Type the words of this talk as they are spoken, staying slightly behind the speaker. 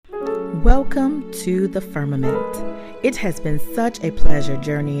Welcome to the Firmament. It has been such a pleasure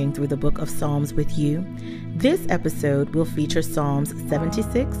journeying through the book of Psalms with you. This episode will feature Psalms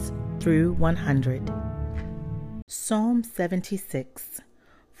 76 through 100. Psalm 76.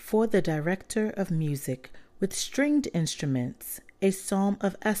 For the director of music with stringed instruments, a psalm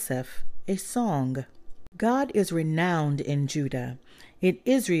of Asaph, a song. God is renowned in Judah. In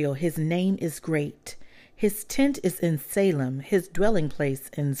Israel his name is great. His tent is in Salem, his dwelling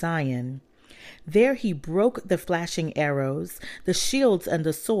place in Zion. There he broke the flashing arrows, the shields and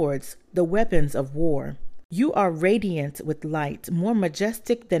the swords, the weapons of war. You are radiant with light, more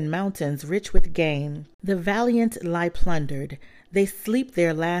majestic than mountains rich with game. The valiant lie plundered. They sleep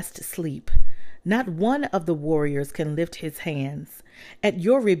their last sleep. Not one of the warriors can lift his hands. At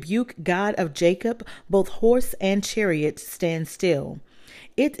your rebuke, God of Jacob, both horse and chariot stand still.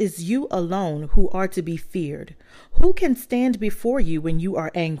 It is you alone who are to be feared. Who can stand before you when you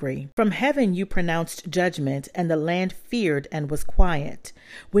are angry? From heaven you pronounced judgment, and the land feared and was quiet.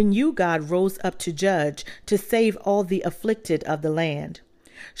 When you, God, rose up to judge, to save all the afflicted of the land.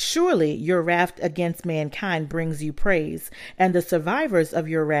 Surely your wrath against mankind brings you praise, and the survivors of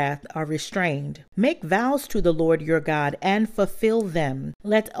your wrath are restrained. Make vows to the Lord your God and fulfill them.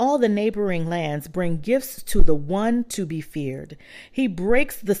 Let all the neighboring lands bring gifts to the one to be feared. He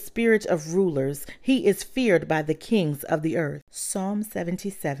breaks the spirit of rulers. He is feared by the kings of the earth. Psalm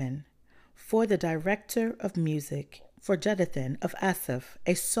 77. For the director of music, for Jeduthun of Asaph,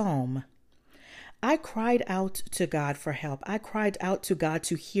 a psalm. I cried out to God for help. I cried out to God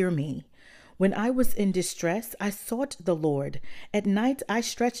to hear me. When I was in distress, I sought the Lord. At night I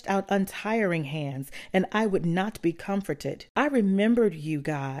stretched out untiring hands, and I would not be comforted. I remembered you,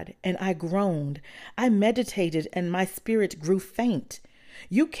 God, and I groaned. I meditated, and my spirit grew faint.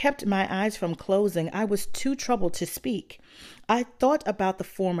 You kept my eyes from closing. I was too troubled to speak. I thought about the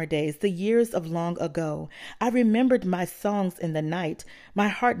former days, the years of long ago. I remembered my songs in the night. My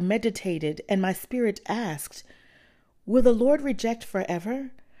heart meditated, and my spirit asked, will the Lord reject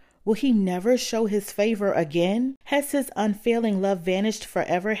forever? Will he never show his favor again? Has his unfailing love vanished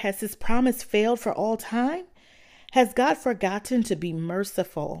forever? Has his promise failed for all time? Has God forgotten to be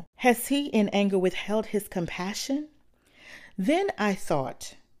merciful? Has he in anger withheld his compassion? Then I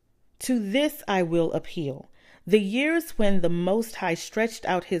thought, to this I will appeal. The years when the Most High stretched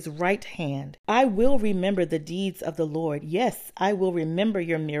out his right hand. I will remember the deeds of the Lord. Yes, I will remember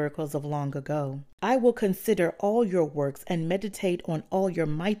your miracles of long ago. I will consider all your works and meditate on all your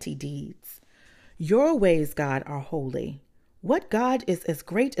mighty deeds. Your ways, God, are holy. What God is as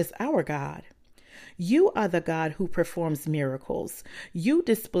great as our God? You are the God who performs miracles. You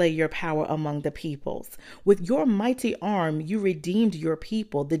display your power among the peoples. With your mighty arm, you redeemed your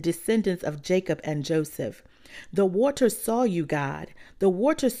people, the descendants of Jacob and Joseph. The waters saw you, God. The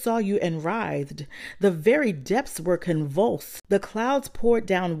waters saw you and writhed. The very depths were convulsed. The clouds poured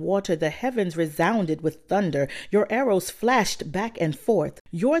down water. The heavens resounded with thunder. Your arrows flashed back and forth.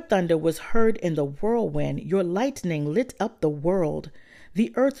 Your thunder was heard in the whirlwind. Your lightning lit up the world.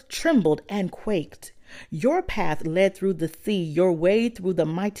 The earth trembled and quaked. Your path led through the sea, your way through the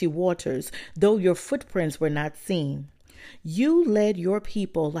mighty waters, though your footprints were not seen. You led your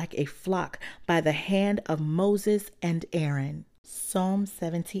people like a flock by the hand of Moses and Aaron. Psalm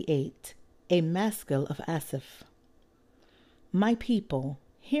 78, a maskil of Asaph. My people,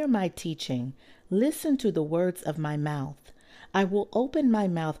 hear my teaching. Listen to the words of my mouth. I will open my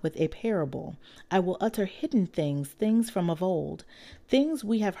mouth with a parable. I will utter hidden things, things from of old, things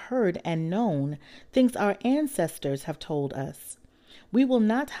we have heard and known, things our ancestors have told us. We will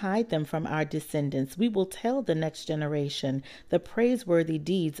not hide them from our descendants. We will tell the next generation the praiseworthy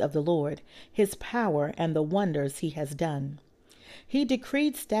deeds of the Lord, his power and the wonders he has done. He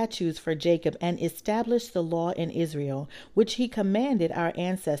decreed statutes for Jacob and established the law in Israel, which he commanded our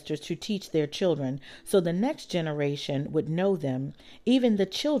ancestors to teach their children, so the next generation would know them, even the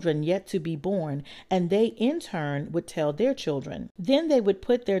children yet to be born, and they in turn would tell their children. Then they would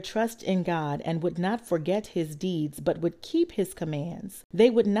put their trust in God and would not forget his deeds, but would keep his commands. They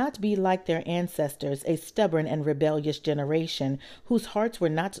would not be like their ancestors, a stubborn and rebellious generation, whose hearts were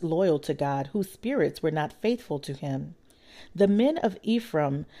not loyal to God, whose spirits were not faithful to him. The men of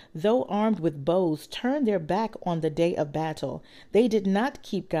Ephraim, though armed with bows, turned their back on the day of battle. They did not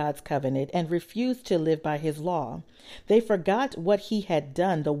keep God's covenant and refused to live by his law. They forgot what he had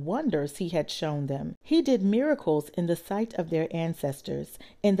done, the wonders he had shown them. He did miracles in the sight of their ancestors,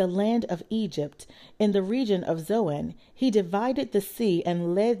 in the land of Egypt, in the region of Zoan. He divided the sea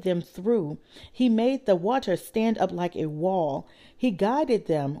and led them through. He made the water stand up like a wall. He guided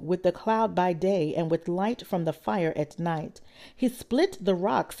them with the cloud by day and with light from the fire at night. He split the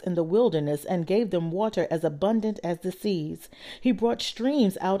rocks in the wilderness and gave them water as abundant as the seas. He brought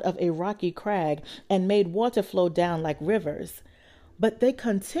streams out of a rocky crag and made water flow down like rivers. But they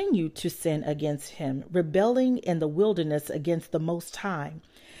continued to sin against him, rebelling in the wilderness against the Most High.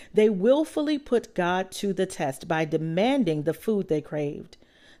 They willfully put God to the test by demanding the food they craved.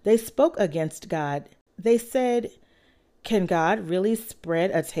 They spoke against God. They said, "Can God really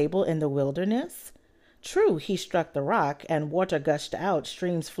spread a table in the wilderness? True, he struck the rock, and water gushed out,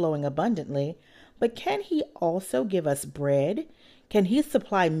 streams flowing abundantly. But can he also give us bread? Can he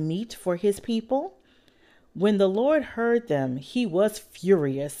supply meat for his people?" When the Lord heard them, he was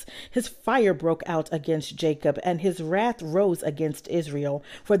furious. His fire broke out against Jacob, and his wrath rose against Israel,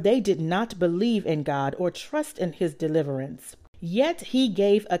 for they did not believe in God or trust in his deliverance. Yet he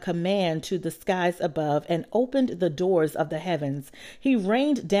gave a command to the skies above and opened the doors of the heavens. He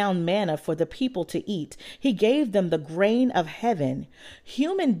rained down manna for the people to eat. He gave them the grain of heaven.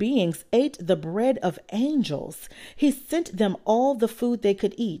 Human beings ate the bread of angels. He sent them all the food they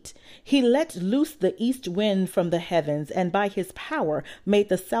could eat. He let loose the east wind from the heavens, and by his power made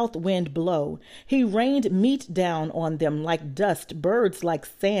the south wind blow. He rained meat down on them like dust, birds like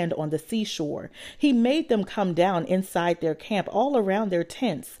sand on the seashore. He made them come down inside their camp, all around their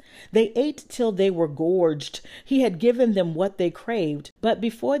tents. They ate till they were gorged. He had given them what they craved, but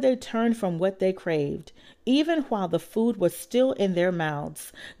before they turned from what they craved, even while the food was still in their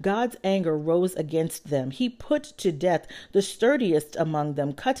mouths, God's anger rose against them. He put to death the sturdiest among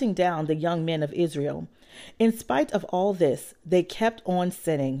them, cutting down the young men of Israel. In spite of all this, they kept on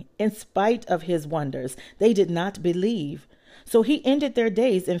sinning. In spite of his wonders, they did not believe. So he ended their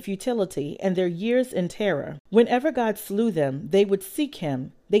days in futility and their years in terror. Whenever God slew them, they would seek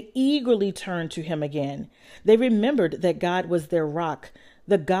him. They eagerly turned to him again. They remembered that God was their rock.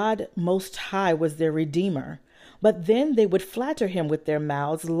 The God Most High was their Redeemer. But then they would flatter him with their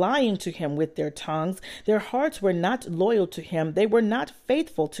mouths, lying to him with their tongues. Their hearts were not loyal to him. They were not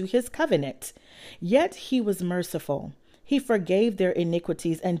faithful to his covenant. Yet he was merciful. He forgave their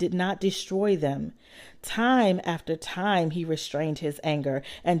iniquities and did not destroy them. Time after time he restrained his anger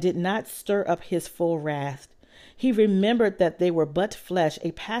and did not stir up his full wrath. He remembered that they were but flesh,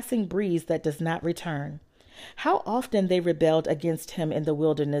 a passing breeze that does not return. How often they rebelled against him in the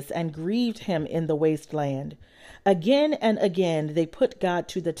wilderness and grieved him in the wasteland. Again and again they put God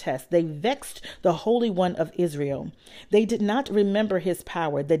to the test. They vexed the Holy One of Israel. They did not remember his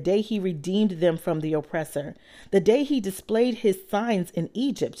power, the day he redeemed them from the oppressor, the day he displayed his signs in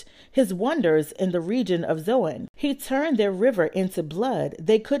Egypt, his wonders in the region of Zoan. He turned their river into blood.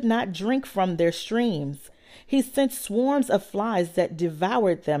 They could not drink from their streams. He sent swarms of flies that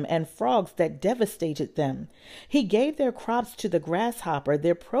devoured them and frogs that devastated them. He gave their crops to the grasshopper,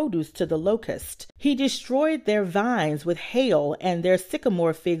 their produce to the locust. He destroyed their vines with hail and their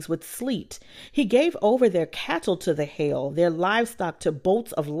sycamore figs with sleet. He gave over their cattle to the hail, their livestock to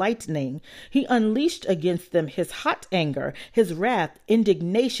bolts of lightning. He unleashed against them his hot anger, his wrath,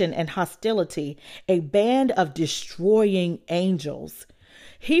 indignation, and hostility, a band of destroying angels.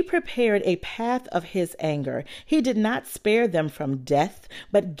 He prepared a path of his anger. He did not spare them from death,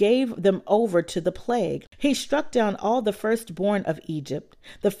 but gave them over to the plague. He struck down all the firstborn of Egypt,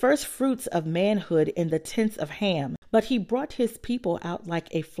 the first fruits of manhood in the tents of Ham. But he brought his people out like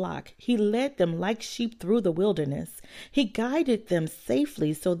a flock. He led them like sheep through the wilderness. He guided them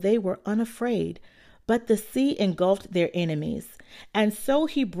safely so they were unafraid. But the sea engulfed their enemies. And so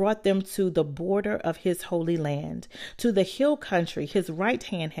he brought them to the border of his holy land, to the hill country his right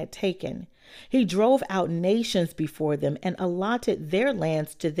hand had taken. He drove out nations before them and allotted their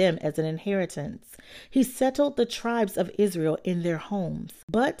lands to them as an inheritance. He settled the tribes of Israel in their homes.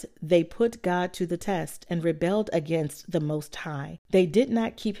 But they put God to the test and rebelled against the Most High. They did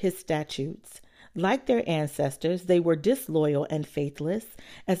not keep his statutes. Like their ancestors, they were disloyal and faithless,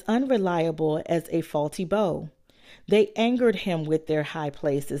 as unreliable as a faulty bow. They angered him with their high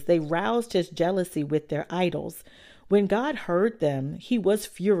places. They roused his jealousy with their idols. When God heard them, he was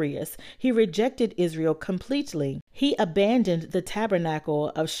furious. He rejected Israel completely. He abandoned the tabernacle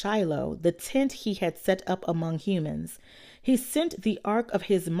of Shiloh, the tent he had set up among humans. He sent the ark of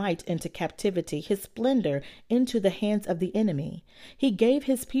his might into captivity, his splendor into the hands of the enemy. He gave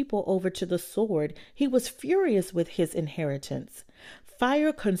his people over to the sword. He was furious with his inheritance.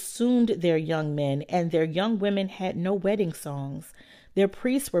 Fire consumed their young men, and their young women had no wedding songs. Their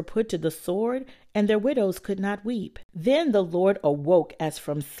priests were put to the sword, and their widows could not weep. Then the Lord awoke as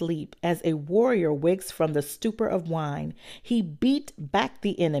from sleep, as a warrior wakes from the stupor of wine. He beat back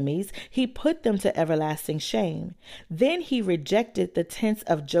the enemies, he put them to everlasting shame. Then he rejected the tents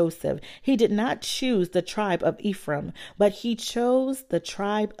of Joseph. He did not choose the tribe of Ephraim, but he chose the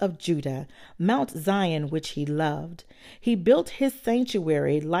tribe of Judah, Mount Zion, which he loved. He built his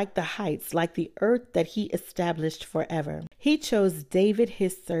sanctuary like the heights, like the earth that he established forever. He chose David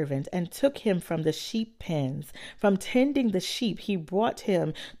his servant and took him from the sheep pens. From tending the sheep, he brought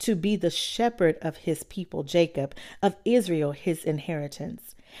him to be the shepherd of his people Jacob, of Israel his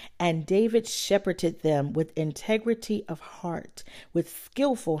inheritance. And David shepherded them with integrity of heart. With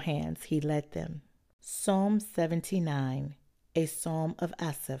skillful hands he led them. Psalm 79, a psalm of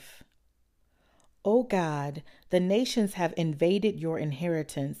Asaph. O God, the nations have invaded your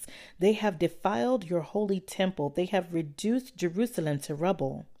inheritance. They have defiled your holy temple. They have reduced Jerusalem to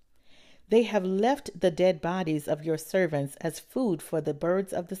rubble. They have left the dead bodies of your servants as food for the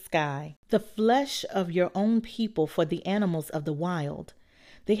birds of the sky, the flesh of your own people for the animals of the wild.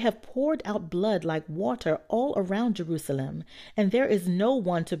 They have poured out blood like water all around Jerusalem, and there is no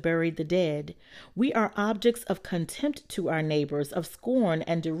one to bury the dead. We are objects of contempt to our neighbors, of scorn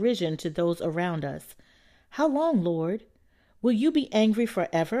and derision to those around us. How long, Lord? Will you be angry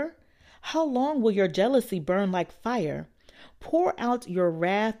forever? How long will your jealousy burn like fire? Pour out your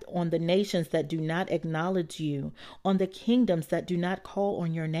wrath on the nations that do not acknowledge you, on the kingdoms that do not call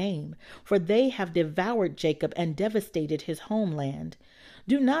on your name, for they have devoured Jacob and devastated his homeland.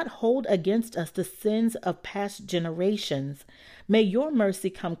 Do not hold against us the sins of past generations. May your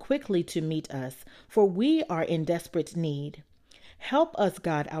mercy come quickly to meet us, for we are in desperate need. Help us,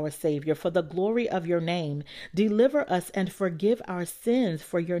 God, our Savior, for the glory of your name. Deliver us and forgive our sins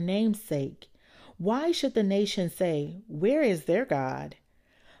for your name's sake. Why should the nations say, "Where is their God?"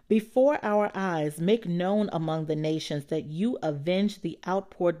 Before our eyes, make known among the nations that you avenge the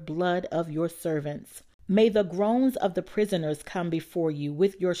outpoured blood of your servants. May the groans of the prisoners come before you.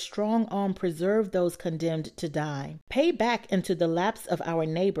 With your strong arm preserve those condemned to die. Pay back into the laps of our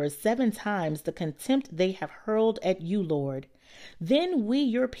neighbors 7 times the contempt they have hurled at you, Lord. Then we,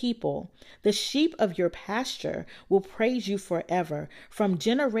 your people, the sheep of your pasture, will praise you forever. From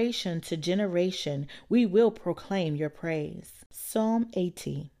generation to generation, we will proclaim your praise. Psalm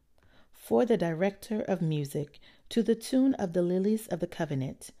 80. For the director of music, to the tune of the Lilies of the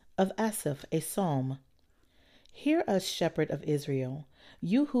Covenant, of Asaph, a psalm. Hear us, shepherd of Israel,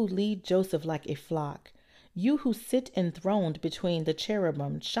 you who lead Joseph like a flock. You who sit enthroned between the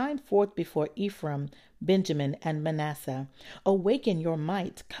cherubim, shine forth before Ephraim, Benjamin, and Manasseh. Awaken your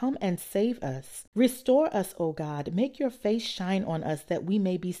might, come and save us. Restore us, O God, make your face shine on us that we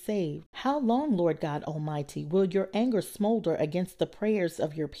may be saved. How long, Lord God Almighty, will your anger smolder against the prayers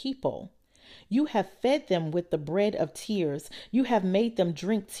of your people? You have fed them with the bread of tears. You have made them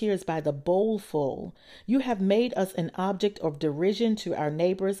drink tears by the bowlful. You have made us an object of derision to our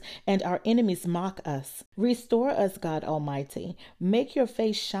neighbors, and our enemies mock us. Restore us, God Almighty. Make your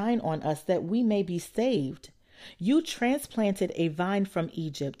face shine on us that we may be saved. You transplanted a vine from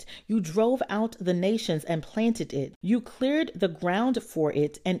Egypt. You drove out the nations and planted it. You cleared the ground for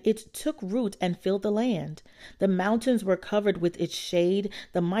it, and it took root and filled the land. The mountains were covered with its shade,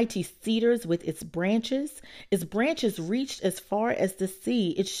 the mighty cedars with its branches. Its branches reached as far as the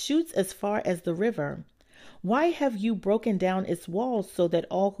sea, its shoots as far as the river. Why have you broken down its walls so that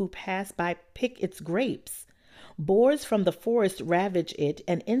all who pass by pick its grapes? Boars from the forest ravage it,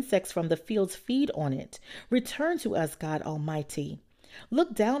 and insects from the fields feed on it. Return to us, God Almighty.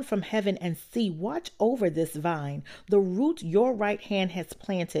 Look down from heaven and see. Watch over this vine, the root your right hand has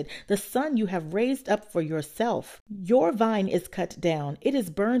planted, the son you have raised up for yourself. Your vine is cut down. It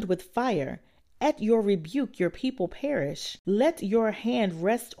is burned with fire. At your rebuke, your people perish. Let your hand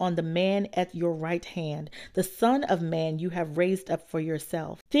rest on the man at your right hand, the Son of Man you have raised up for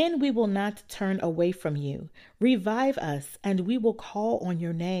yourself. Then we will not turn away from you. Revive us, and we will call on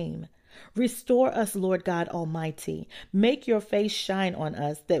your name. Restore us, Lord God Almighty. Make your face shine on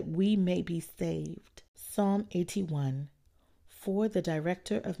us, that we may be saved. Psalm 81. For the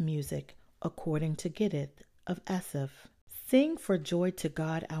director of music, according to Gittith, of Asaph. Sing for joy to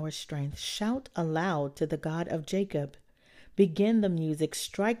God our strength. Shout aloud to the God of Jacob. Begin the music,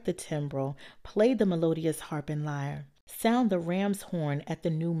 strike the timbrel, play the melodious harp and lyre. Sound the ram's horn at the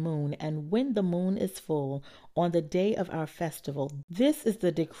new moon, and when the moon is full, on the day of our festival. This is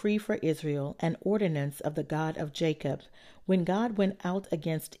the decree for Israel, an ordinance of the God of Jacob. When God went out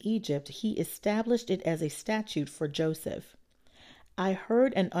against Egypt, he established it as a statute for Joseph. I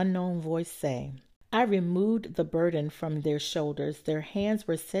heard an unknown voice say, I removed the burden from their shoulders. Their hands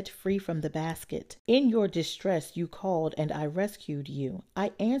were set free from the basket. In your distress you called, and I rescued you.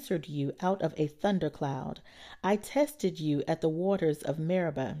 I answered you out of a thundercloud. I tested you at the waters of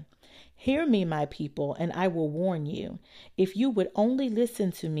Meribah. Hear me, my people, and I will warn you. If you would only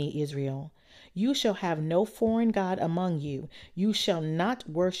listen to me, Israel. You shall have no foreign god among you. You shall not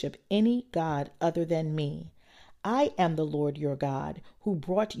worship any god other than me. I am the Lord your God, who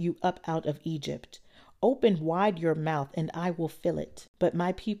brought you up out of Egypt. Open wide your mouth, and I will fill it. But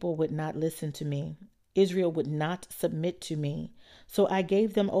my people would not listen to me. Israel would not submit to me. So I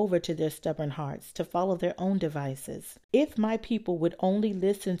gave them over to their stubborn hearts, to follow their own devices. If my people would only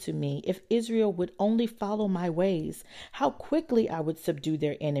listen to me, if Israel would only follow my ways, how quickly I would subdue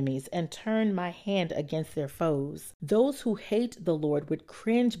their enemies and turn my hand against their foes. Those who hate the Lord would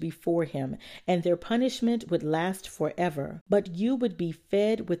cringe before him, and their punishment would last forever. But you would be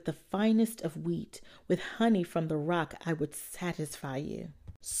fed with the finest of wheat. With honey from the rock I would satisfy you.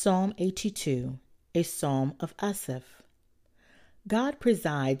 Psalm 82, a psalm of Asaph. God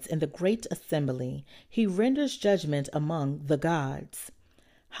presides in the great assembly. He renders judgment among the gods.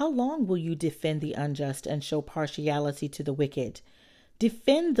 How long will you defend the unjust and show partiality to the wicked?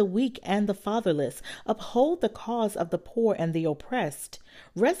 Defend the weak and the fatherless. Uphold the cause of the poor and the oppressed.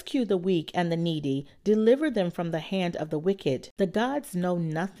 Rescue the weak and the needy. Deliver them from the hand of the wicked. The gods know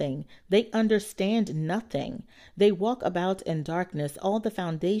nothing. They understand nothing. They walk about in darkness. All the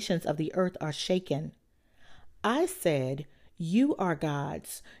foundations of the earth are shaken. I said, you are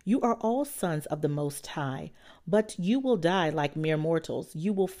gods. You are all sons of the Most High. But you will die like mere mortals.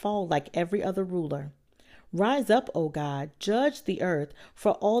 You will fall like every other ruler. Rise up, O God, judge the earth,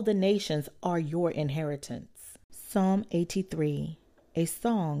 for all the nations are your inheritance. Psalm 83, a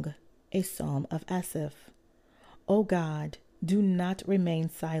song, a psalm of Asaph. O God, do not remain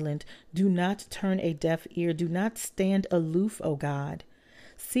silent. Do not turn a deaf ear. Do not stand aloof, O God.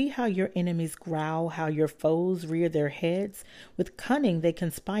 See how your enemies growl, how your foes rear their heads. With cunning they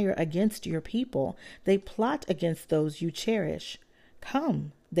conspire against your people. They plot against those you cherish.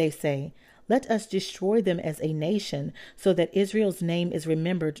 Come, they say, let us destroy them as a nation, so that Israel's name is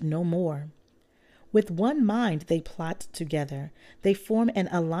remembered no more. With one mind they plot together. They form an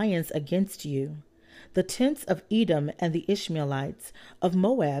alliance against you. The tents of Edom and the Ishmaelites, of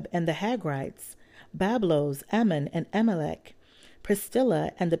Moab and the Hagrites, Bablos, Ammon, and Amalek,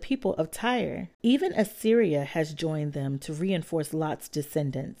 Priscilla, and the people of Tyre. Even Assyria has joined them to reinforce Lot's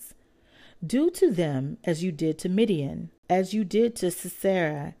descendants. Do to them as you did to Midian, as you did to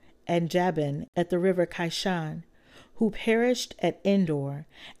Sisera and Jabin at the river Kishon, who perished at Endor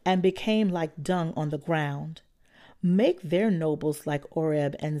and became like dung on the ground. Make their nobles like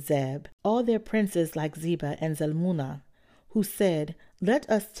Oreb and Zeb, all their princes like Zebah and Zalmunna, who said, let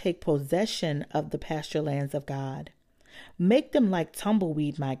us take possession of the pasture lands of God. Make them like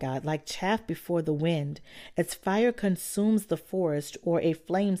tumbleweed, my God, like chaff before the wind, as fire consumes the forest or a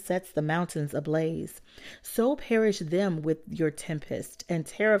flame sets the mountains ablaze. So perish them with your tempest and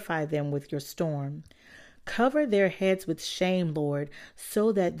terrify them with your storm. Cover their heads with shame, Lord,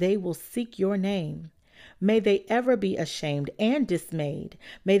 so that they will seek your name. May they ever be ashamed and dismayed.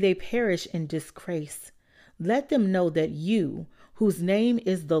 May they perish in disgrace. Let them know that you, whose name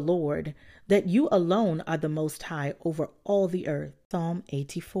is the Lord, that you alone are the Most High over all the earth. Psalm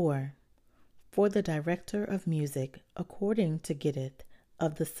 84. For the director of music, according to Gittith,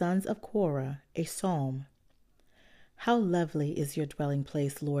 of the sons of Korah, a psalm. How lovely is your dwelling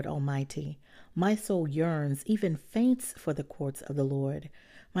place, Lord Almighty! My soul yearns, even faints, for the courts of the Lord.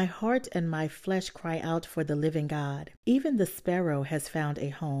 My heart and my flesh cry out for the living God. Even the sparrow has found a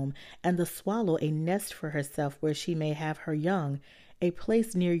home, and the swallow a nest for herself where she may have her young, a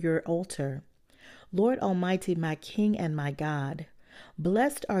place near your altar. Lord Almighty, my King and my God,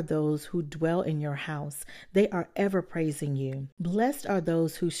 blessed are those who dwell in your house. They are ever praising you. Blessed are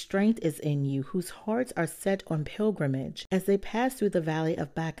those whose strength is in you, whose hearts are set on pilgrimage. As they pass through the valley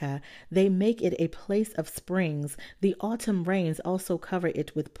of Baca, they make it a place of springs. The autumn rains also cover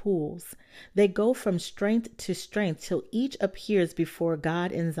it with pools. They go from strength to strength till each appears before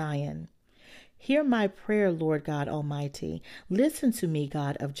God in Zion. Hear my prayer, Lord God Almighty. Listen to me,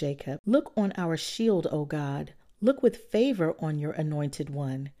 God of Jacob. Look on our shield, O God. Look with favor on your anointed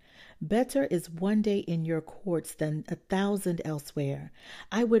one. Better is one day in your courts than 1,000 elsewhere.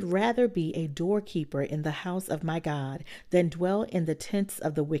 I would rather be a doorkeeper in the house of my God than dwell in the tents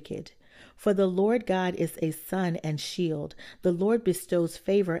of the wicked. For the Lord God is a sun and shield. The Lord bestows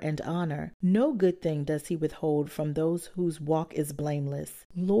favor and honor. No good thing does he withhold from those whose walk is blameless.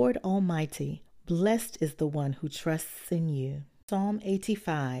 Lord Almighty, blessed is the one who trusts in you. Psalm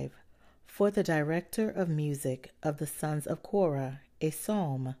 85. For the director of music of the sons of Korah, a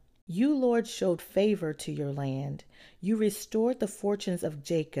psalm. You, Lord, showed favor to your land. You restored the fortunes of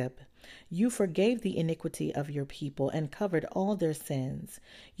Jacob. You forgave the iniquity of your people and covered all their sins.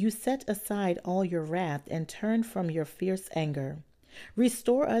 You set aside all your wrath and turned from your fierce anger.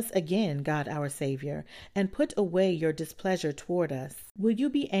 Restore us again, God our Savior, and put away your displeasure toward us. Will you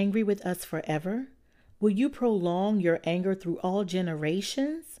be angry with us forever? Will you prolong your anger through all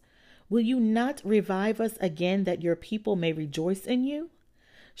generations? Will you not revive us again that your people may rejoice in you?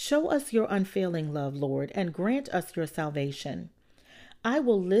 Show us your unfailing love, Lord, and grant us your salvation. I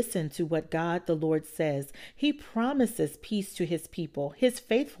will listen to what God the Lord says. He promises peace to his people, his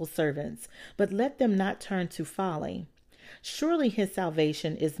faithful servants, but let them not turn to folly. Surely his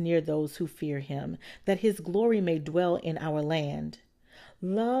salvation is near those who fear him, that his glory may dwell in our land.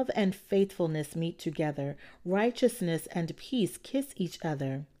 Love and faithfulness meet together. Righteousness and peace kiss each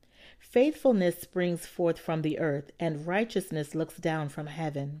other. Faithfulness springs forth from the earth, and righteousness looks down from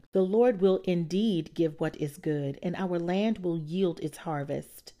heaven. The Lord will indeed give what is good, and our land will yield its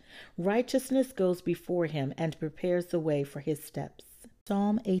harvest. Righteousness goes before him and prepares the way for his steps.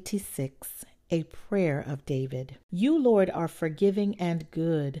 Psalm 86, a prayer of David. You, Lord, are forgiving and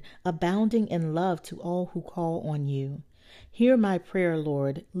good, abounding in love to all who call on you. Hear my prayer,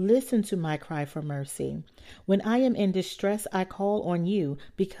 Lord. Listen to my cry for mercy. When I am in distress, I call on you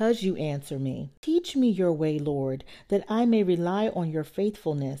because you answer me. Teach me your way, Lord, that I may rely on your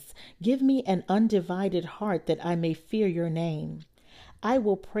faithfulness. Give me an undivided heart that I may fear your name. I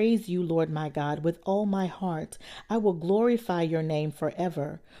will praise you, Lord my God, with all my heart. I will glorify your name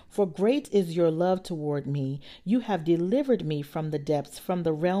forever. For great is your love toward me. You have delivered me from the depths, from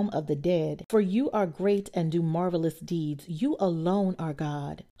the realm of the dead. For you are great and do marvelous deeds. You alone are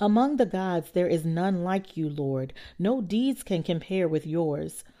God. Among the gods there is none like you, Lord. No deeds can compare with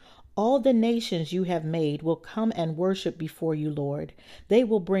yours. All the nations you have made will come and worship before you, Lord. They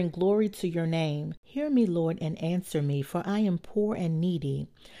will bring glory to your name. Hear me, Lord, and answer me, for I am poor and needy.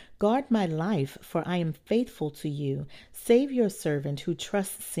 Guard my life, for I am faithful to you. Save your servant who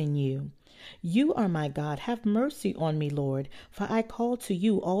trusts in you. You are my God. Have mercy on me, Lord, for I call to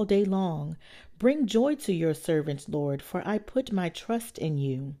you all day long. Bring joy to your servant, Lord, for I put my trust in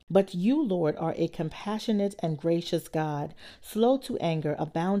you. But you, Lord, are a compassionate and gracious God, slow to anger,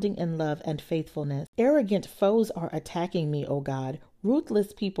 abounding in love and faithfulness. Arrogant foes are attacking me, O God.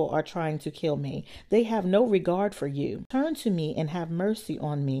 Ruthless people are trying to kill me. They have no regard for you. Turn to me and have mercy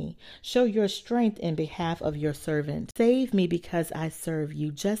on me. Show your strength in behalf of your servant. Save me because I serve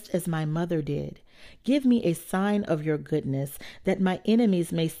you, just as my mother did. Give me a sign of your goodness, that my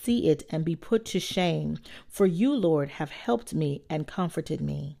enemies may see it and be put to shame. For you, Lord, have helped me and comforted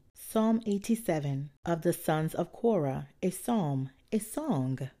me. Psalm 87 of the sons of Korah, a psalm, a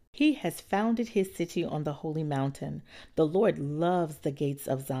song. He has founded his city on the holy mountain. The Lord loves the gates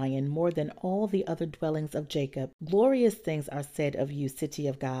of Zion more than all the other dwellings of Jacob. Glorious things are said of you, city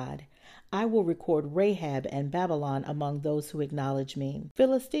of God. I will record Rahab and Babylon among those who acknowledge me.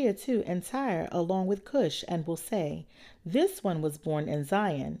 Philistia too, and Tyre, along with Cush, and will say, this one was born in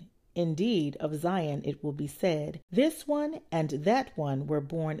Zion. Indeed, of Zion it will be said, this one and that one were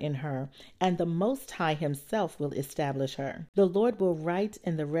born in her, and the Most High himself will establish her. The Lord will write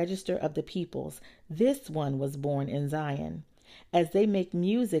in the register of the peoples, this one was born in Zion. As they make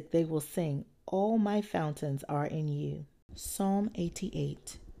music, they will sing, all my fountains are in you. Psalm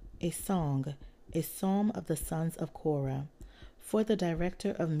 88, a song, a psalm of the sons of Korah. For the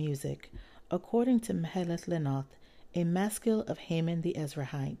director of music, according to Mahalath Leannoth, a maskil of Heman the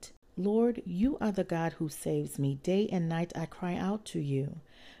Ezrahite. Lord, you are the God who saves me. Day and night I cry out to you.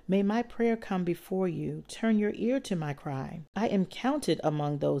 May my prayer come before you. Turn your ear to my cry. I am counted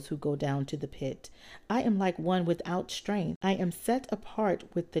among those who go down to the pit. I am like one without strength. I am set apart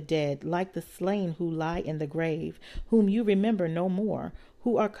with the dead, like the slain who lie in the grave, whom you remember no more,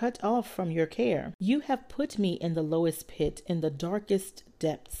 who are cut off from your care. You have put me in the lowest pit, in the darkest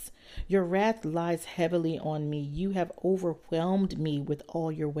depths. Your wrath lies heavily on me. You have overwhelmed me with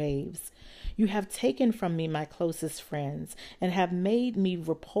all your waves. You have taken from me my closest friends and have made me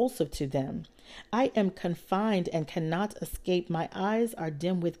repulsive to them. I am confined and cannot escape. My eyes are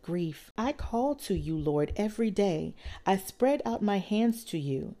dim with grief. I call to you, Lord, every day. I spread out my hands to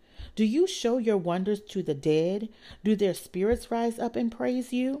you. Do you show your wonders to the dead? Do their spirits rise up and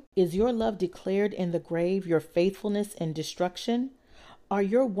praise you? Is your love declared in the grave, your faithfulness in destruction? Are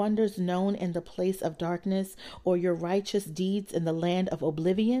your wonders known in the place of darkness, or your righteous deeds in the land of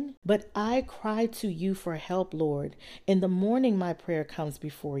oblivion? But I cry to you for help, Lord. In the morning my prayer comes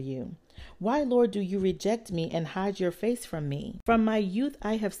before you. Why, Lord, do you reject me and hide your face from me? From my youth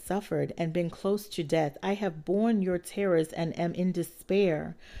I have suffered and been close to death. I have borne your terrors and am in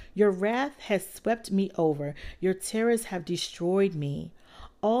despair. Your wrath has swept me over. Your terrors have destroyed me.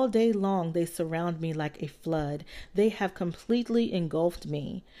 All day long they surround me like a flood. They have completely engulfed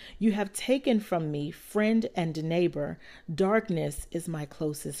me. You have taken from me friend and neighbor. Darkness is my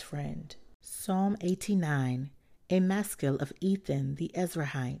closest friend. Psalm 89, a maskil of Ethan the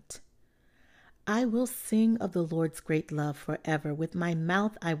Ezrahite. I will sing of the Lord's great love forever. With my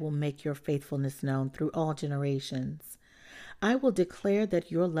mouth I will make your faithfulness known through all generations. I will declare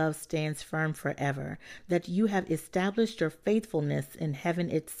that your love stands firm forever, that you have established your faithfulness in heaven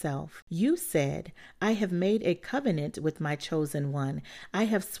itself. You said, I have made a covenant with my chosen one. I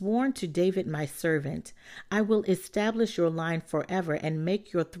have sworn to David my servant. I will establish your line forever and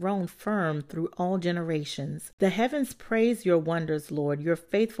make your throne firm through all generations. The heavens praise your wonders, Lord, your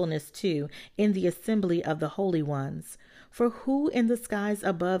faithfulness too, in the assembly of the holy ones. For who in the skies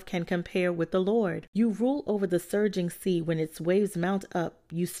above can compare with the Lord? You rule over the surging sea. When its waves mount up,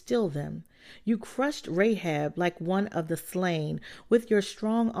 you still them. You crushed Rahab like one of the slain. With your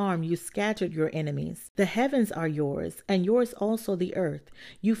strong arm you scattered your enemies. The heavens are yours, and yours also the earth.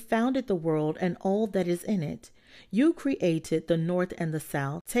 You founded the world and all that is in it. You created the north and the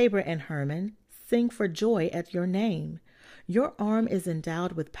south. Tabor and Hermon sing for joy at your name. Your arm is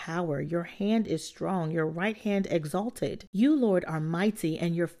endowed with power. Your hand is strong, your right hand exalted. You, Lord, are mighty,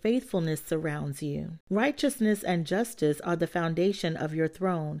 and your faithfulness surrounds you. Righteousness and justice are the foundation of your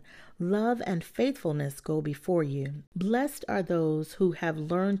throne. Love and faithfulness go before you. Blessed are those who have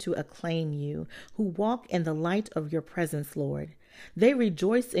learned to acclaim you, who walk in the light of your presence, Lord. They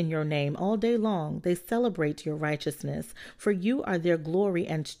rejoice in your name all day long. They celebrate your righteousness, for you are their glory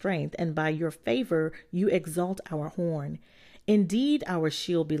and strength, and by your favor you exalt our horn. Indeed, our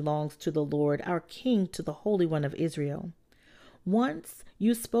shield belongs to the Lord, our King to the Holy One of Israel. Once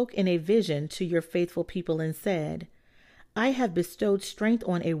you spoke in a vision to your faithful people and said, I have bestowed strength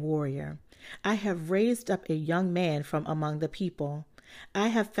on a warrior. I have raised up a young man from among the people. I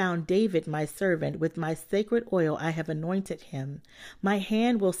have found David my servant. With my sacred oil I have anointed him. My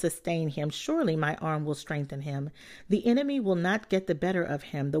hand will sustain him. Surely my arm will strengthen him. The enemy will not get the better of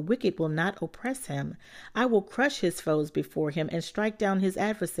him. The wicked will not oppress him. I will crush his foes before him and strike down his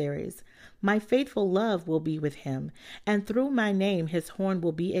adversaries. My faithful love will be with him, and through my name his horn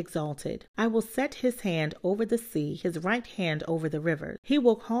will be exalted. I will set his hand over the sea, his right hand over the rivers. He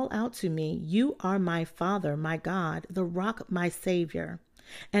will call out to me, You are my Father, my God, the rock, my Savior.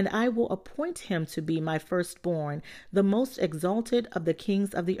 And I will appoint him to be my firstborn, the most exalted of the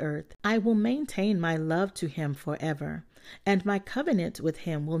kings of the earth. I will maintain my love to him forever, and my covenant with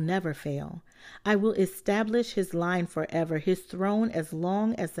him will never fail. I will establish his line forever, his throne as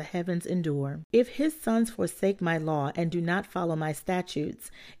long as the heavens endure. If his sons forsake my law and do not follow my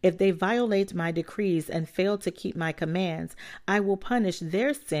statutes, if they violate my decrees and fail to keep my commands, I will punish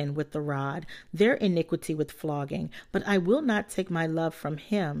their sin with the rod, their iniquity with flogging. But I will not take my love from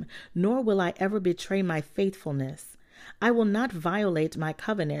him, nor will I ever betray my faithfulness. I will not violate my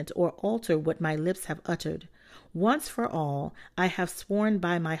covenant or alter what my lips have uttered. Once for all, I have sworn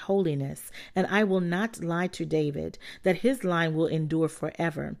by my holiness, and I will not lie to David, that his line will endure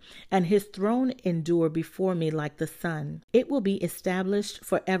forever, and his throne endure before me like the sun. It will be established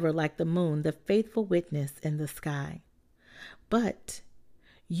forever like the moon, the faithful witness in the sky. But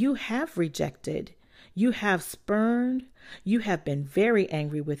you have rejected, you have spurned, you have been very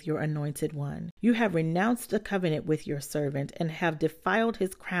angry with your anointed one. You have renounced the covenant with your servant, and have defiled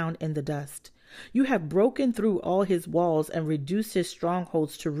his crown in the dust. You have broken through all his walls and reduced his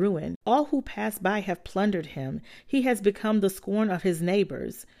strongholds to ruin. All who pass by have plundered him. He has become the scorn of his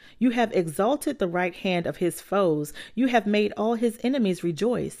neighbors. You have exalted the right hand of his foes. You have made all his enemies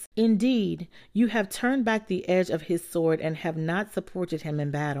rejoice. Indeed, you have turned back the edge of his sword and have not supported him in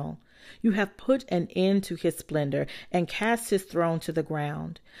battle. You have put an end to his splendor and cast his throne to the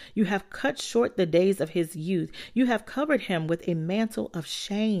ground. You have cut short the days of his youth. You have covered him with a mantle of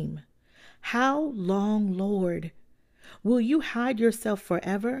shame. How long, Lord? Will you hide yourself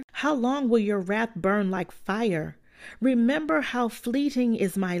forever? How long will your wrath burn like fire? Remember how fleeting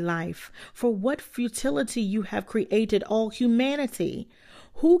is my life. For what futility you have created all humanity.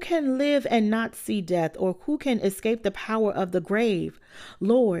 Who can live and not see death, or who can escape the power of the grave?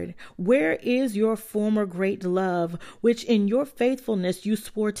 Lord, where is your former great love, which in your faithfulness you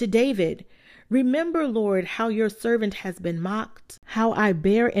swore to David? Remember, Lord, how your servant has been mocked, how I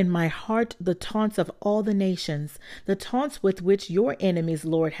bear in my heart the taunts of all the nations, the taunts with which your enemies,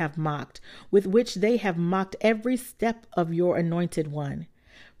 Lord, have mocked, with which they have mocked every step of your anointed one.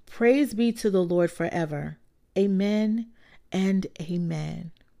 Praise be to the Lord forever. Amen and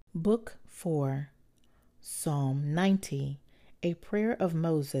amen. Book 4, Psalm 90, a prayer of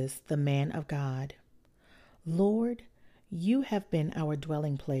Moses, the man of God. Lord, you have been our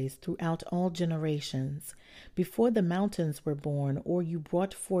dwelling place throughout all generations. Before the mountains were born, or you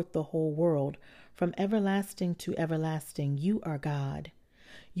brought forth the whole world, from everlasting to everlasting, you are God.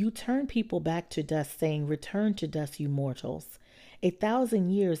 You turn people back to dust, saying, return to dust, you mortals. 1,000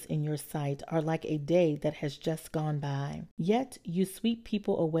 years in your sight are like a day that has just gone by. Yet you sweep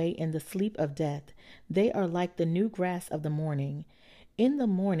people away in the sleep of death. They are like the new grass of the morning. In the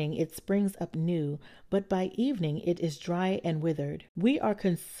morning it springs up new, but by evening it is dry and withered. We are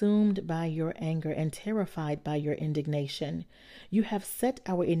consumed by your anger and terrified by your indignation. You have set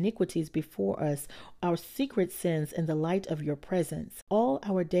our iniquities before us, our secret sins in the light of your presence. All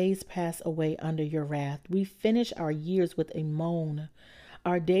our days pass away under your wrath. We finish our years with a moan.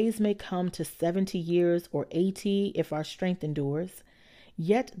 Our days may come to 70 years or 80 if our strength endures.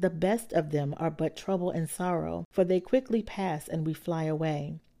 Yet the best of them are but trouble and sorrow, for they quickly pass and we fly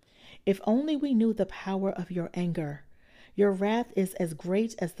away. If only we knew the power of your anger. Your wrath is as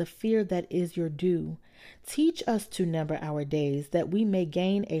great as the fear that is your due. Teach us to number our days, that we may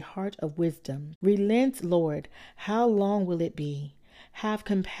gain a heart of wisdom. Relent, Lord, how long will it be? Have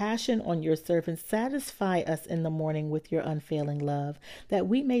compassion on your servants. Satisfy us in the morning with your unfailing love, that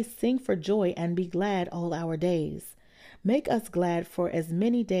we may sing for joy and be glad all our days. Make us glad for as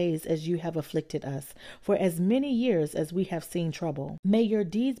many days as you have afflicted us, for as many years as we have seen trouble. May your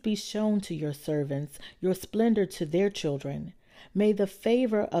deeds be shown to your servants, your splendor to their children. May the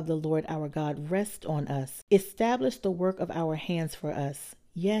favor of the Lord our God rest on us. Establish the work of our hands for us.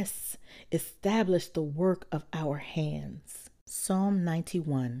 Yes, establish the work of our hands. Psalm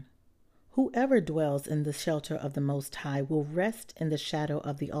 91. Whoever dwells in the shelter of the Most High will rest in the shadow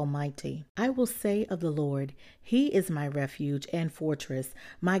of the Almighty. I will say of the Lord, He is my refuge and fortress,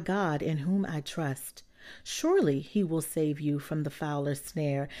 my God in whom I trust. Surely He will save you from the fowler's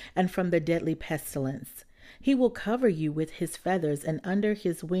snare and from the deadly pestilence. He will cover you with His feathers, and under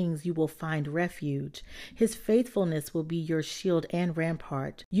His wings you will find refuge. His faithfulness will be your shield and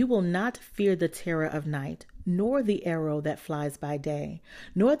rampart. You will not fear the terror of night, nor the arrow that flies by day,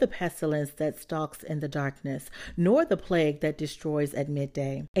 nor the pestilence that stalks in the darkness, nor the plague that destroys at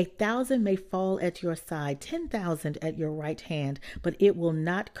midday. 1,000 may fall at your side, 10,000 at your right hand, but it will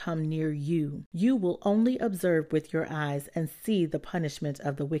not come near you. You will only observe with your eyes and see the punishment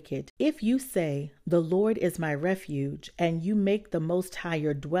of the wicked. If you say, the Lord is my refuge, and you make the Most High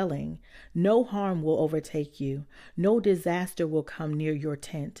your dwelling, no harm will overtake you, no disaster will come near your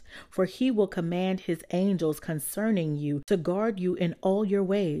tent, for He will command His angels concerning you to guard you in all your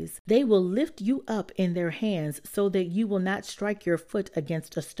ways. They will lift you up in their hands so that you will not strike your foot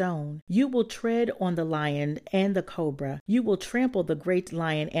against a stone. You will tread on the lion and the cobra. You will trample the great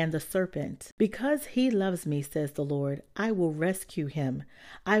lion and the serpent. Because He loves me, says the Lord, I will rescue him.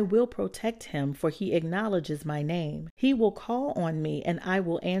 I will protect him, for he acknowledges my name. He will call on me, and I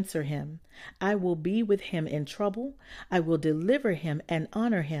will answer him. I will be with him in trouble. I will deliver him and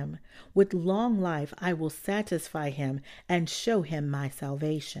honor him. With long life I will satisfy him and show him my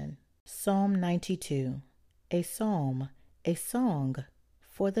salvation. Psalm 92. A psalm, a song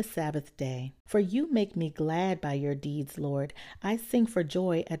for the Sabbath day. For you make me glad by your deeds, Lord. I sing for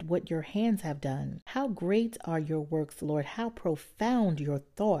joy at what your hands have done. How great are your works, Lord. How profound your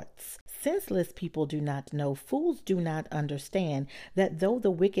thoughts. Senseless people do not know, fools do not understand, that though the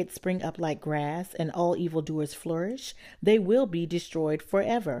wicked spring up like grass and all evildoers flourish, they will be destroyed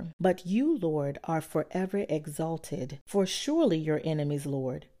forever. But you, Lord, are forever exalted. For surely your enemies,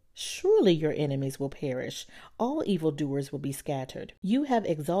 Lord, surely your enemies will perish. All evildoers will be scattered. You have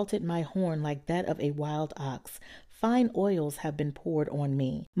exalted my horn like that of a wild ox. Fine oils have been poured on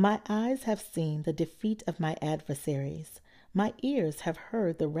me. My eyes have seen the defeat of my adversaries. My ears have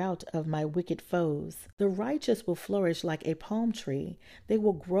heard the rout of my wicked foes. The righteous will flourish like a palm tree. They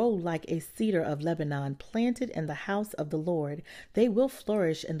will grow like a cedar of Lebanon, planted in the house of the Lord. They will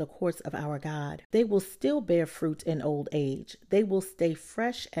flourish in the courts of our God. They will still bear fruit in old age. They will stay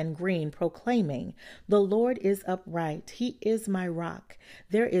fresh and green, proclaiming, the Lord is upright. He is my rock.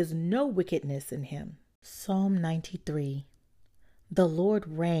 There is no wickedness in him. Psalm 93. The Lord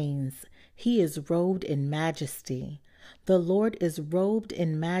reigns. He is robed in majesty. The Lord is robed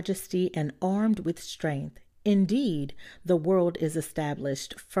in majesty and armed with strength. Indeed, the world is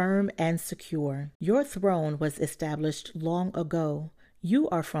established firm and secure. Your throne was established long ago. You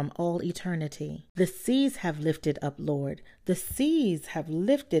are from all eternity. The seas have lifted up, Lord. The seas have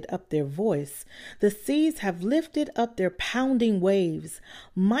lifted up their voice. The seas have lifted up their pounding waves,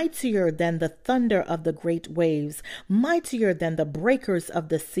 mightier than the thunder of the great waves, mightier than the breakers of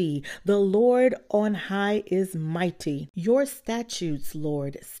the sea. The Lord on high is mighty. Your statutes,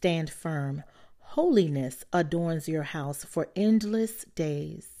 Lord, stand firm. Holiness adorns your house for endless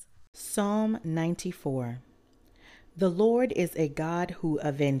days. Psalm 94. The Lord is a God who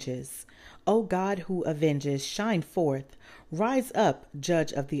avenges. O God who avenges, shine forth. Rise up,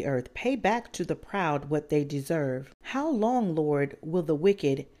 judge of the earth. Pay back to the proud what they deserve. How long, Lord, will the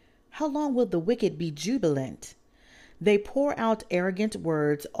wicked be jubilant? They pour out arrogant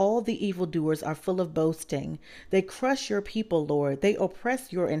words. All the evildoers are full of boasting. They crush your people, Lord. They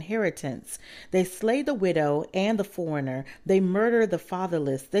oppress your inheritance. They slay the widow and the foreigner. They murder the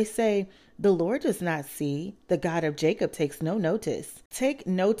fatherless. They say, the Lord does not see. The God of Jacob takes no notice. Take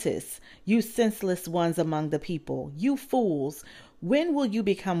notice, you senseless ones among the people, you fools. When will you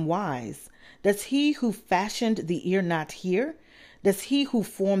become wise? Does he who fashioned the ear not hear? Does he who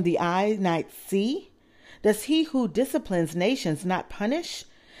formed the eye not see? Does he who disciplines nations not punish?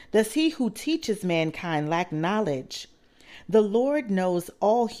 Does he who teaches mankind lack knowledge? The Lord knows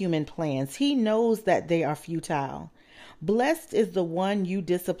all human plans. He knows that they are futile. Blessed is the one you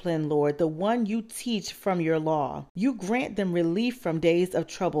discipline, Lord, the one you teach from your law. You grant them relief from days of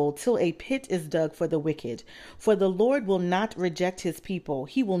trouble till a pit is dug for the wicked. For the Lord will not reject his people.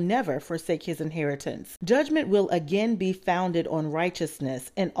 He will never forsake his inheritance. Judgment will again be founded on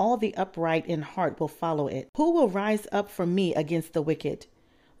righteousness, and all the upright in heart will follow it. Who will rise up for me against the wicked?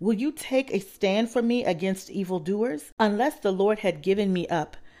 Will you take a stand for me against evildoers? Unless the Lord had given me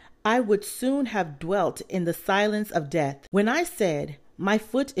up, I would soon have dwelt in the silence of death. When I said, my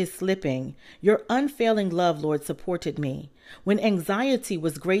foot is slipping, your unfailing love, Lord, supported me. When anxiety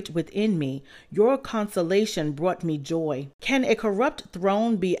was great within me, your consolation brought me joy. Can a corrupt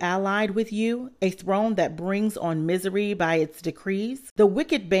throne be allied with you, a throne that brings on misery by its decrees? The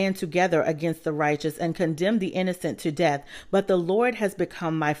wicked band together against the righteous and condemn the innocent to death, but the Lord has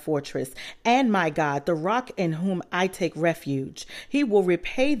become my fortress and my God, the rock in whom I take refuge. He will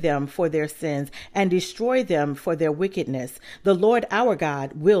repay them for their sins and destroy them for their wickedness. The Lord our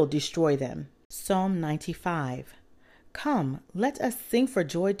God will destroy them. Psalm 95. Come, let us sing for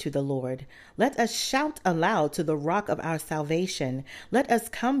joy to the Lord. Let us shout aloud to the rock of our salvation. Let us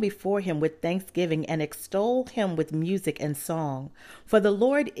come before him with thanksgiving and extol him with music and song. For the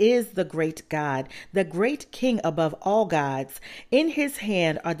Lord is the great God, the great King above all gods. In his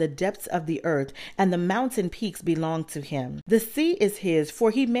hand are the depths of the earth, and the mountain peaks belong to him. The sea is his,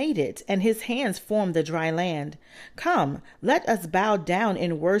 for he made it, and his hands formed the dry land. Come, let us bow down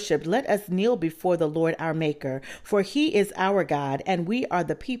in worship. Let us kneel before the Lord our Maker, for he is our God, and we are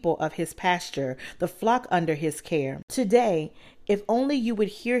the people of his pasture, the flock under his care. Today, if only you would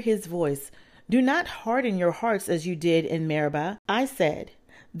hear his voice, do not harden your hearts as you did in Meribah. I said,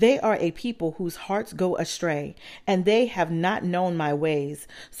 they are a people whose hearts go astray, and they have not known my ways.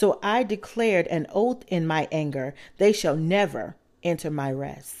 So I declared an oath in my anger, they shall never enter my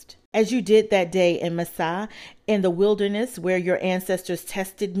rest. As you did that day in Massah, in the wilderness where your ancestors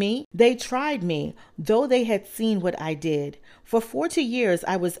tested me, they tried me, though they had seen what I did. For 40 years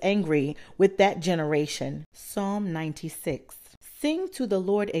I was angry with that generation. Psalm 96. Sing to the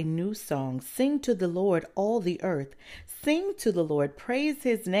Lord a new song. Sing to the Lord, all the earth. Sing to the Lord, praise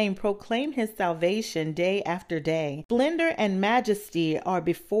his name, proclaim his salvation day after day. Splendor and majesty are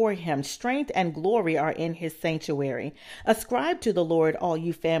before him, strength and glory are in his sanctuary. Ascribe to the Lord, all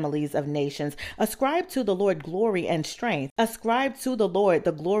you families of nations. Ascribe to the Lord glory and strength. Ascribe to the Lord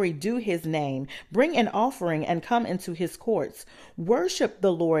the glory due his name. Bring an offering and come into his courts. Worship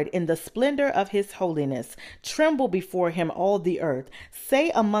the Lord in the splendor of his holiness. Tremble before him, all the earth. Say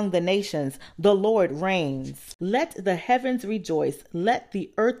among the nations, the Lord reigns. Let the heavens rejoice. Let the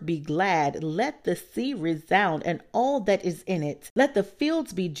earth be glad. Let the sea resound and all that is in it. Let the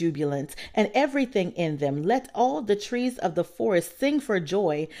fields be jubilant and everything in them. Let all the trees of the forest sing for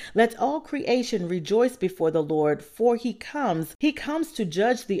joy. Let all creation rejoice before the Lord, for he comes to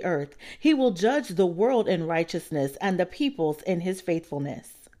judge the earth. He will judge the world in righteousness and the peoples in his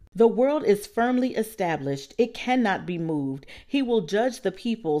faithfulness. The world is firmly established. It cannot be moved. He will judge the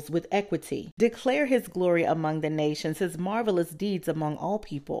peoples with equity. Declare his glory among the nations, his marvelous deeds among all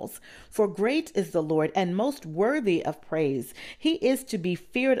peoples. For great is the Lord and most worthy of praise. He is to be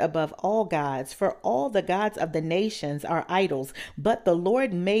feared above all gods, for all the gods of the nations are idols, but the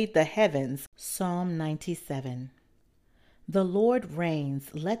Lord made the heavens. Psalm 97. The Lord reigns.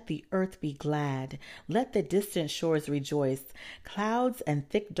 Let the earth be glad. Let the distant shores rejoice. Clouds and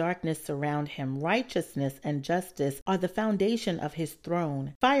thick darkness surround him. Righteousness and justice are the foundation of his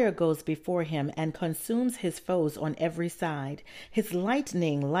throne. Fire goes before him and consumes his foes on every side. His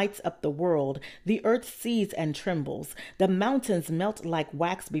lightning lights up the world. The earth sees and trembles. The mountains melt like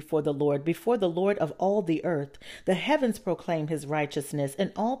wax before the Lord of all the earth. The heavens proclaim his righteousness,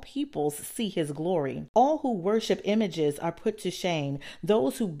 and all peoples see his glory. All who worship images are put to shame.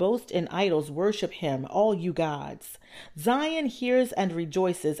 Those who boast in idols worship him, all you gods. Zion hears and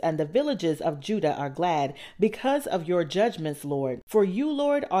rejoices, and the villages of Judah are glad because of your judgments, Lord. For you,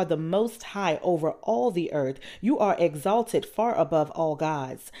 Lord, are the most high over all the earth. You are exalted far above all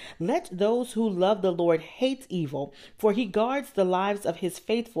gods. Let those who love the Lord hate evil, for he guards the lives of his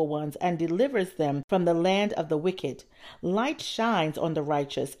faithful ones and delivers them from the land of the wicked. Light shines on the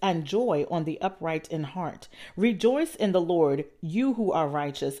righteous and joy on the upright in heart. Rejoice in the Lord, you who are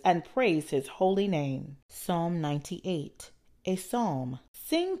righteous, and praise his holy name. Psalm 98. A psalm.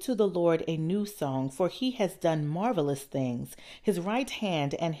 Sing to the Lord a new song, for he has done marvelous things. His right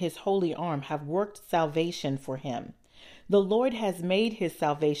hand and his holy arm have worked salvation for him. The Lord has made his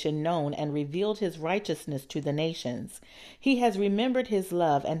salvation known and revealed his righteousness to the nations. He has remembered his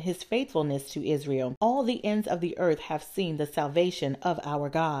love and his faithfulness to Israel. All the ends of the earth have seen the salvation of our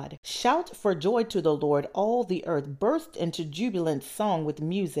God. Shout for joy to the Lord, all the earth. Burst into jubilant song with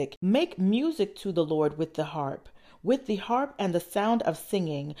music. Make music to the Lord with the harp. With the harp and the sound of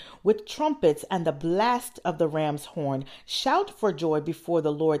singing, with trumpets and the blast of the ram's horn. Shout for joy before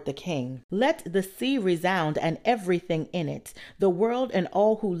the Lord the King. Let the sea resound and everything in it, the world and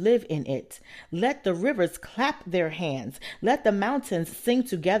all who live in it. Let the rivers clap their hands. Let the mountains sing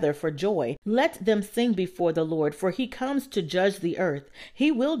together for joy. Let them sing before the Lord, for he comes to judge the earth.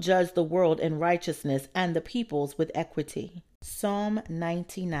 He will judge the world in righteousness and the peoples with equity. Psalm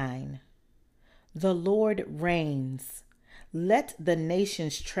 99. The Lord reigns. Let the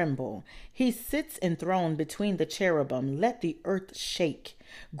nations tremble. He sits enthroned between the cherubim. Let the earth shake.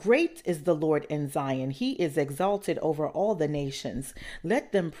 Great is the Lord in Zion. He is exalted over all the nations.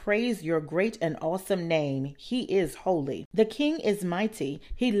 Let them praise your great and awesome name. He is holy. The King is mighty.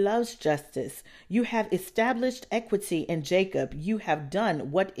 He loves justice. You have established equity in Jacob. You have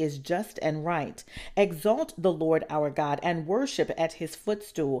done what is just and right. Exalt the Lord our God and worship at his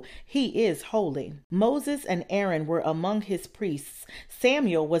footstool. He is holy. Moses and Aaron were among his priests.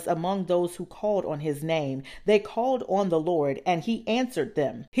 Samuel was among those who called on his name. They called on the Lord, and he answered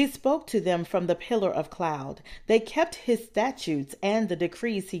them. He spoke to them from the pillar of cloud. They kept his statutes and the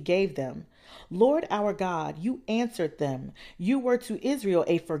decrees he gave them. Lord our God, you answered them. You were to Israel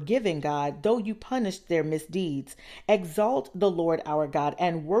a forgiving God, though you punished their misdeeds. Exalt the Lord our God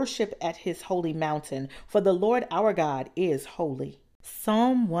and worship at his holy mountain, for the Lord our God is holy.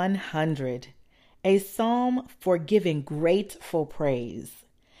 Psalm 100. A psalm for giving grateful praise.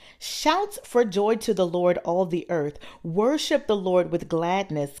 Shout for joy to the Lord, all the earth. Worship the Lord with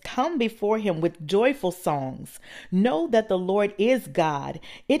gladness. Come before him with joyful songs. Know that the Lord is God.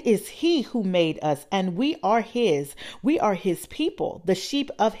 It is he who made us, and we are his. We are his people, the sheep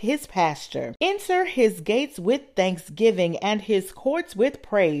of his pasture. Enter his gates with thanksgiving and his courts with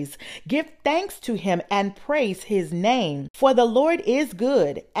praise. Give thanks to him and praise his name. For the Lord is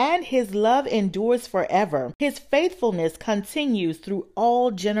good, and his love endures forever. His faithfulness continues through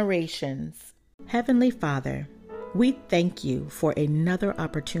all generations. Heavenly Father, we thank you for another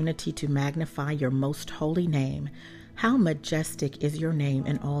opportunity to magnify your most holy name. How majestic is your name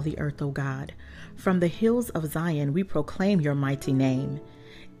in all the earth, O God. From the hills of Zion, we proclaim your mighty name.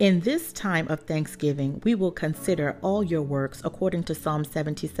 In this time of thanksgiving, we will consider all your works according to Psalm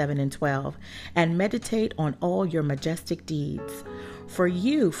 77:12 and meditate on all your majestic deeds. For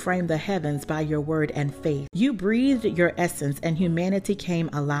you framed the heavens by your word and faith. You breathed your essence and humanity came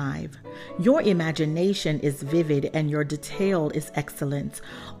alive. Your imagination is vivid and your detail is excellent.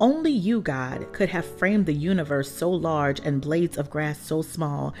 Only you, God, could have framed the universe so large and blades of grass so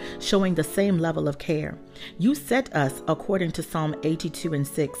small, showing the same level of care. You set us, according to Psalm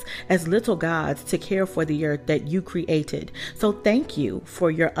 82:6, as little gods to care for the earth that you created. So thank you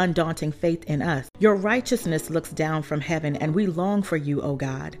for your undaunting faith in us. Your righteousness looks down from heaven, and we long for you, O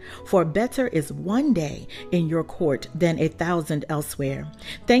God, for better is one day in your court than 1,000 elsewhere.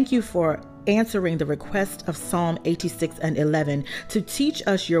 Thank you for answering the request of Psalm 86 and 11 to teach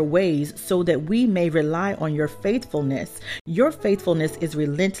us your ways so that we may rely on your faithfulness. Your faithfulness is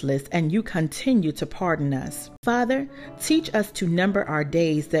relentless and you continue to pardon us. Father, teach us to number our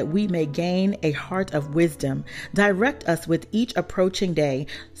days that we may gain a heart of wisdom. Direct us with each approaching day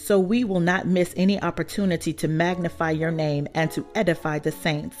so we will not miss any opportunity to magnify your name and to edify the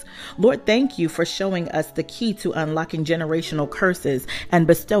saints. Lord, thank you for showing us the key to unlocking generational curses and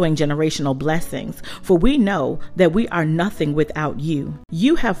bestowing generational blessings, for we know that we are nothing without you.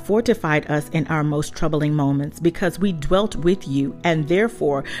 You have fortified us in our most troubling moments because we dwelt with you and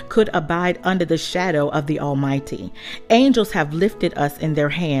therefore could abide under the shadow of the Almighty. Angels have lifted us in their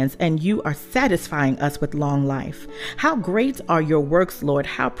hands and you are satisfying us with long life. How great are your works, Lord.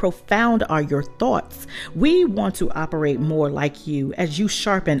 How profound are your thoughts. We want to operate more like you as you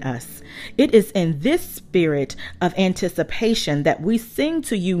sharpen us. It is in this spirit of anticipation that we sing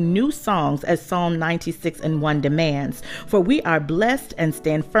to you new songs as Psalm 96 and 1 demands, for we are blessed and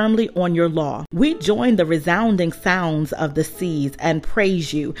stand firmly on your law. We join the resounding sounds of the seas and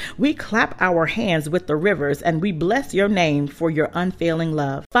praise you. We clap our hands with the rivers and we bless your name for your unfailing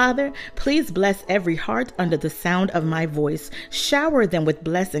love. Father, please bless every heart under the sound of my voice. Shower them with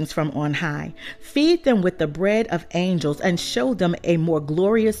blessings from on high. Feed them with the bread of angels and show them a more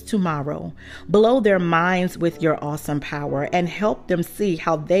glorious tomorrow. Blow their minds with your awesome power and help them see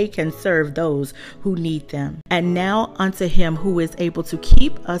how they can serve those who need them. And now unto him who is able to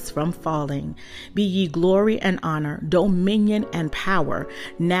keep us from falling, be ye glory and honor, dominion and power,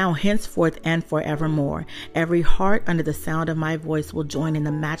 now, henceforth, and forevermore. Every heart under the sound of my voice will join in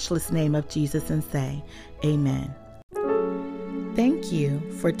the matchless name of Jesus and say, Amen. Thank you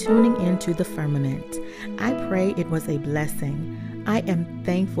for tuning into The Firmament. I pray it was a blessing. I am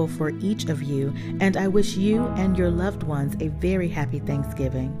thankful for each of you, and I wish you and your loved ones a very happy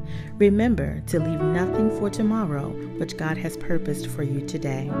Thanksgiving. Remember to leave nothing for tomorrow, which God has purposed for you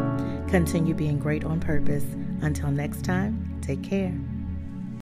today. Continue being great on purpose. Until next time, take care.